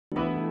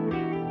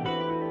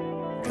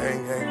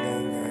Gang, gang,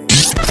 gang, gang.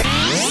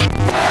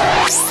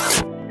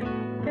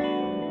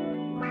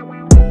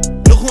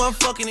 Look who I'm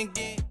fucking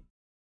again.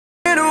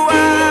 In a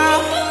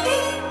while,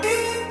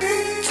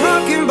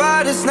 talking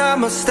about it's not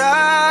my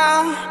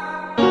style.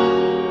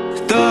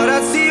 Thought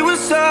I'd see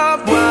what's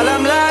up while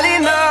I'm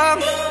lighting up.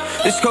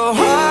 It's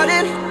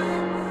cold-hearted,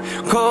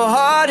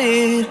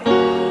 cold-hearted.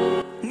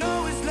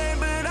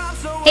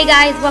 Hey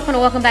guys,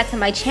 welcome back to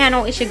my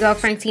channel. It's your girl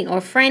Francine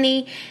or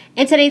Franny.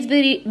 In today's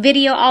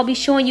video, I'll be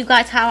showing you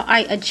guys how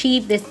I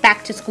achieved this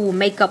back to school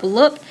makeup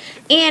look,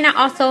 and I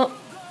also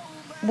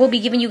will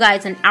be giving you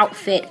guys an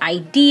outfit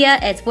idea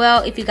as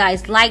well. If you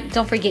guys like,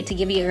 don't forget to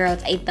give your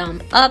girls a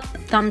thumbs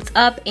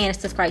up, and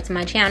subscribe to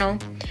my channel.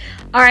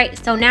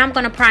 Alright, so now I'm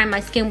going to prime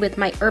my skin with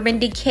my Urban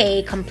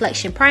Decay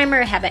complexion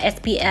primer. I have an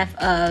SPF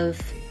of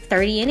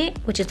 30 in it,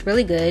 which is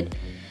really good.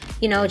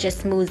 You know, just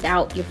smooths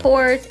out your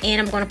pores.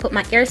 And I'm going to put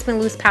my Airspin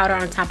Loose powder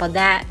on top of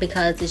that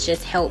because it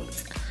just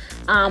helps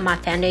my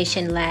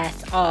foundation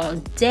last all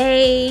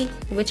day,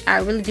 which I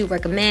really do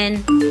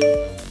recommend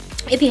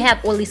if you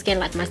have oily skin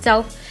like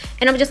myself.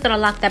 And I'm just going to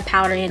lock that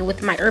powder in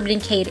with my Urban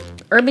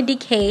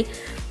Decay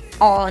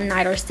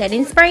All-Nighter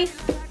Setting Spray.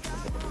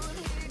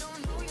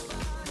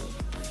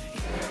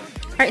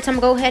 Alright, so I'm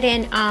going to go ahead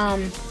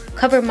and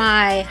cover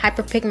my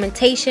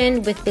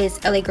hyperpigmentation with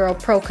this LA Girl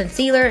Pro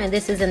Concealer. And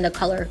this is in the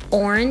color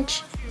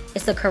Orange.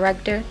 It's a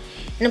corrector.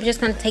 And I'm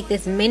just going to take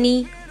this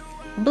mini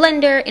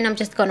blender and I'm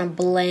just going to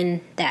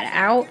blend that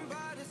out.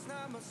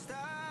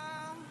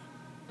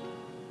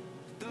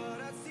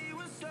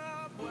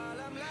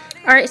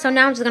 Alright, so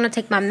now I'm just going to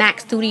take my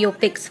MAC Studio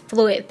Fix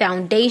Fluid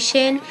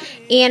Foundation.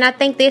 And I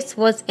think this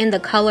was in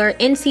the color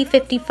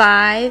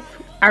NC55.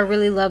 I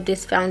really love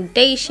this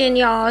foundation,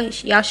 y'all.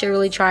 Y'all should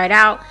really try it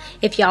out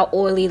if y'all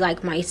oily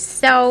like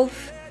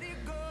myself.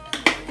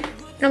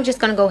 And I'm just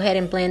going to go ahead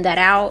and blend that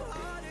out.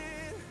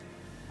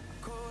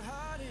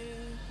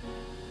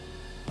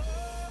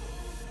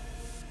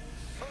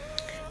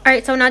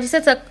 Alright, so now this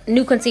is a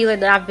new concealer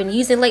that I've been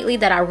using lately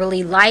that I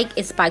really like.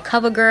 It's by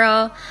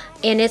CoverGirl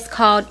and it's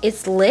called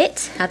It's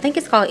Lit. I think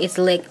it's called It's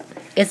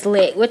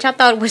Lit, which I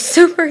thought was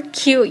super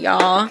cute,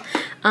 y'all.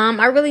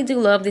 I really do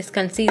love this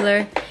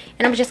concealer.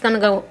 And I'm just going to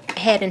go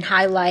ahead and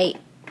highlight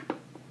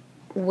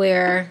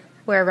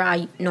wherever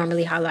I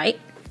normally highlight.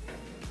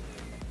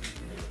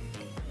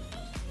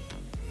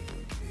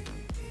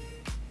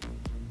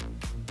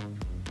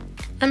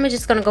 I'm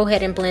just going to go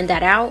ahead and blend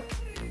that out.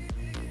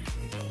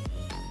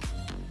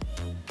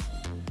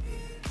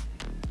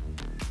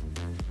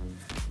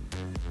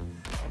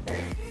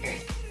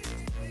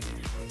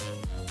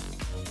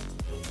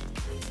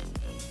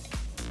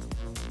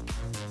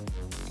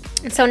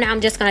 And so now I'm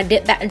just going to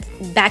dip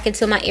back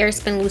into my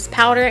Airspin Loose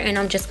powder, and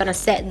I'm just going to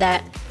set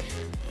that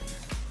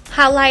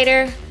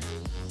highlighter,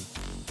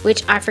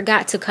 which I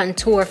forgot to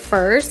contour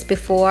first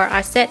before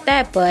I set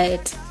that,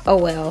 but oh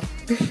well.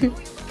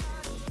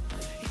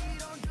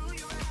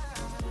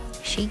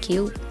 She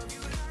cute.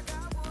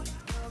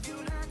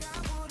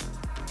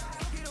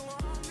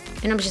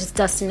 And I'm just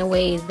dusting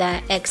away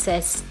that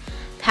excess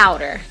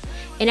powder.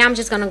 And now I'm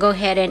just going to go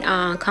ahead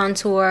and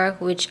contour,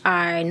 which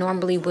I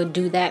normally would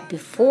do that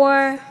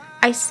before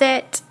I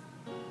set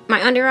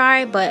my under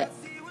eye, but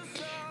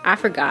I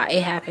forgot.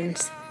 It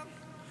happens.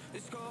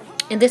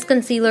 And this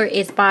concealer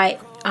is by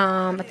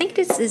I think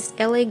this is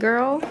LA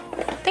Girl.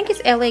 I think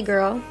it's LA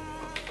Girl.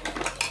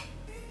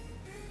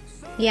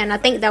 Yeah, and I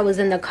think that was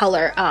in the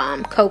color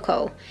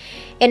Cocoa.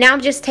 And now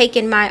I'm just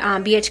taking my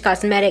BH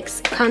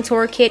Cosmetics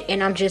contour kit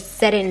and I'm just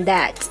setting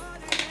that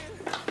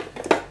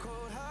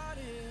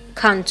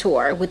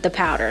contour with the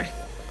powder.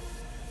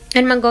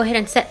 And I'm gonna go ahead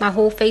and set my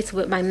whole face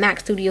with my MAC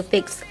Studio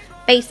Fix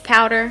face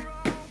powder.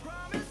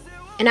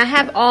 And I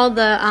have all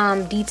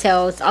the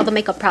details, all the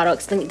makeup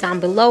products linked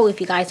down below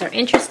if you guys are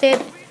interested.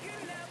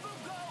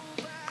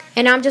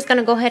 And I'm just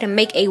gonna go ahead and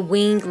make a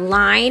wing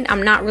line.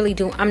 I'm not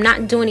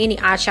doing any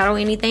eyeshadow or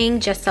anything,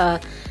 just a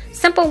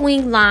simple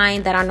wing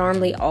line that I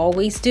normally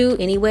always do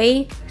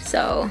anyway.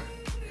 So,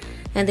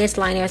 and this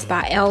liner is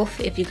by Elf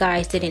if you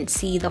guys didn't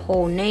see the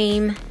whole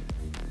name.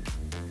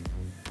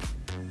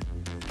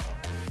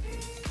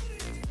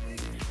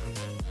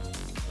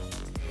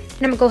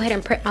 And I'm going to go ahead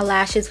and prep my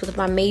lashes with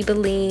my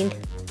Maybelline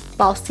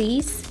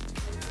Falsies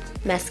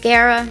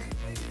mascara.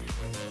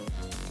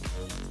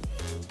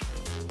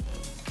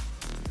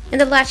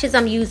 And the lashes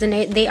I'm using,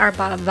 they are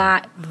by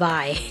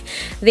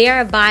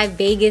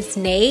Vegas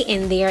Nay,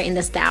 and they're in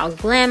the style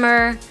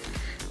Glamour,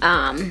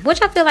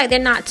 which I feel like they're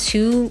not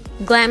too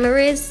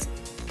glamorous.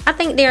 I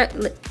think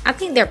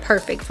they're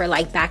perfect for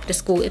like back to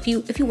school if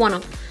you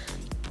want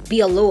to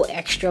be a little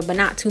extra but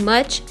not too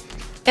much.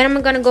 And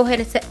I'm going to go ahead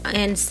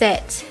and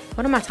set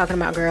what am I talking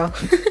about, girl?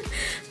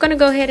 I'm gonna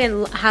go ahead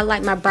and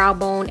highlight my brow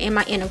bone and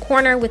my inner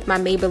corner with my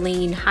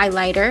Maybelline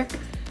highlighter.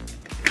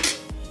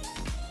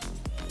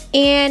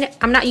 And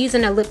I'm not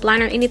using a lip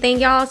liner or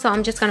anything, y'all, so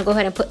I'm just gonna go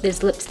ahead and put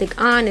this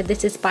lipstick on. And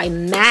this is by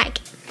MAC.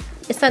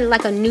 It's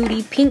like a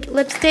nudie pink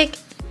lipstick,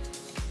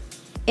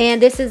 and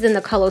this is in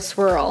the color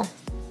Swirl.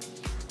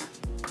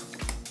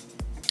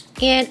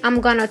 And I'm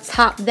gonna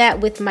top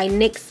that with my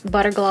NYX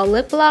Butter Glow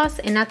lip gloss,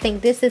 and I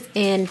think this is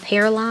in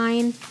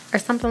Pearline or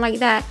something like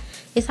that.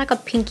 It's like a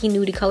pinky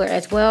nudie color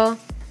as well.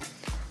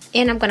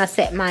 And I'm gonna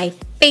set my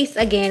face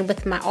again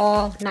with my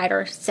All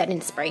Nighter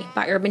Setting Spray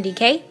by Urban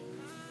Decay,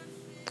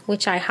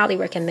 which I highly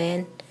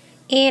recommend.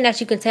 And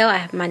as you can tell, I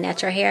have my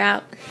natural hair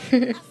out.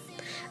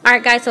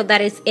 Alright guys, so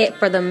that is it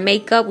for the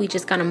makeup. We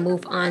just gonna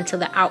move on to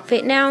the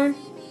outfit now.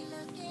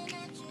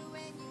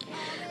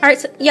 Alright,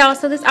 so y'all,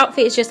 so this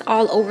outfit is just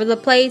all over the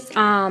place.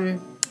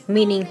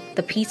 Meaning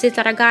the pieces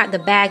that I got. The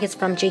bag is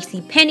from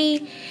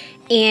jcpenny.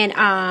 And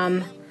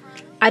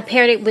I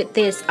paired it with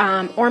this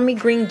army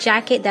green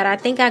jacket that I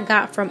think I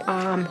got from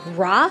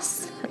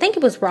Ross. I think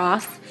it was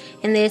Ross.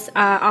 And this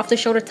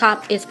off-the-shoulder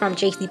top is from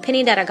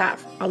jcpenny that I got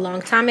a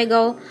long time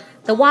ago.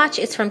 The watch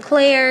is from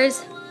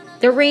Claire's.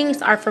 The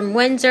rings are from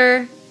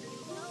Windsor.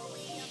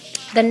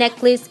 The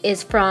necklace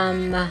is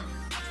from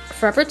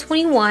Forever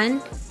 21.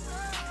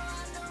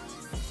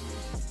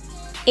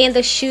 And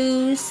the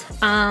shoes,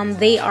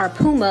 they are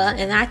Puma,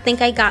 and I think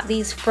I got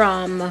these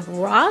from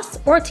Ross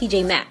or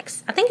TJ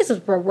Maxx. I think this is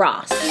for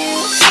Ross. But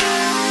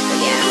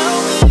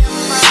yeah.